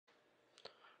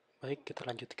Baik, kita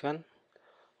lanjutkan.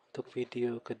 Untuk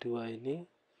video kedua ini,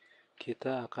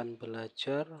 kita akan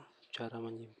belajar cara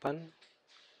menyimpan,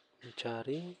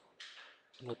 mencari,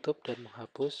 menutup, dan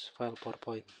menghapus file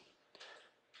PowerPoint.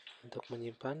 Untuk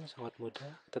menyimpan sangat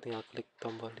mudah, kita tinggal klik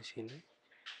tombol di sini,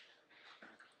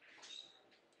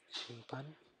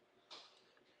 simpan.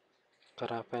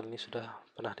 Karena file ini sudah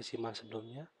pernah disimpan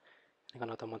sebelumnya, ini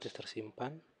akan otomatis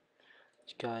tersimpan.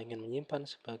 Jika ingin menyimpan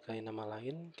sebagai nama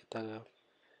lain, kita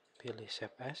pilih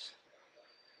Save As.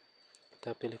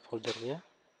 Kita pilih foldernya.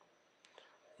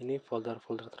 Ini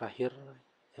folder-folder terakhir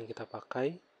yang kita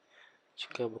pakai.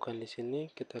 Jika bukan di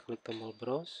sini, kita klik tombol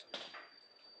browse.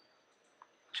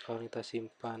 Sekarang kita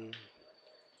simpan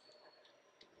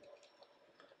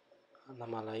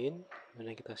nama lain,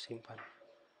 kemudian kita simpan.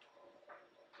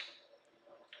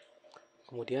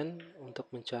 Kemudian untuk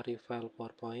mencari file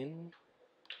PowerPoint,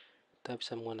 kita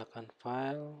bisa menggunakan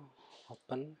file,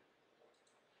 open.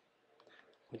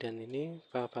 Kemudian ini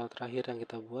file-file terakhir yang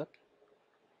kita buat.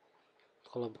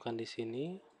 Kalau bukan di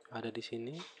sini, ada di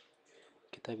sini.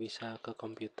 Kita bisa ke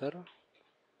komputer.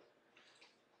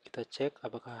 Kita cek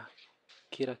apakah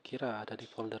kira-kira ada di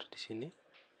folder di sini.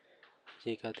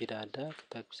 Jika tidak ada,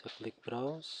 kita bisa klik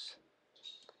browse.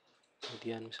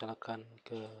 Kemudian misalkan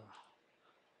ke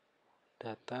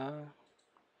data,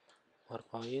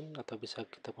 PowerPoint, atau bisa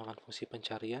kita menggunakan fungsi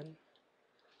pencarian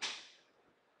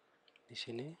di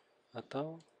sini,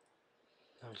 atau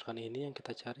misalkan ini yang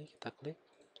kita cari, kita klik,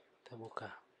 kita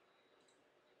buka.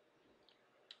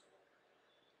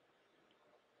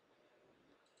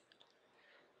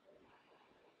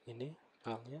 Ini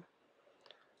filenya.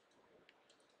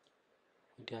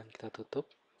 Kemudian kita tutup.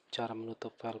 Cara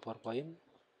menutup file PowerPoint,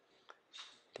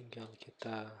 tinggal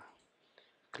kita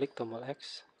klik tombol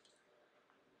X.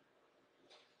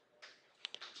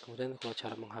 Kemudian kalau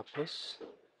cara menghapus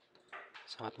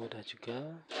sangat mudah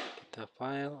juga. Kita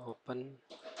file, open,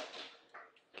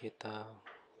 kita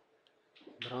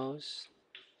browse.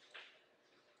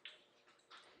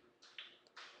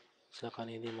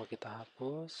 Misalkan ini mau kita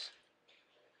hapus,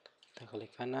 kita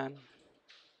klik kanan,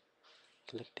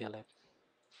 klik delete,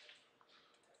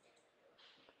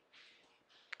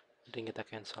 dan kita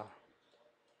cancel.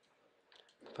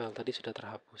 File tadi sudah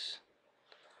terhapus.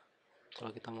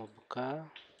 Kalau kita mau buka,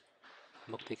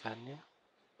 buktikannya,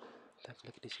 kita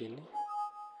klik di sini,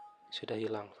 sudah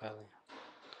hilang filenya.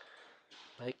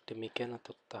 Baik, demikian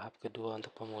untuk tahap kedua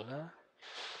untuk pemula.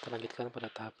 Kita lanjutkan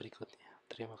pada tahap berikutnya.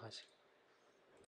 Terima kasih.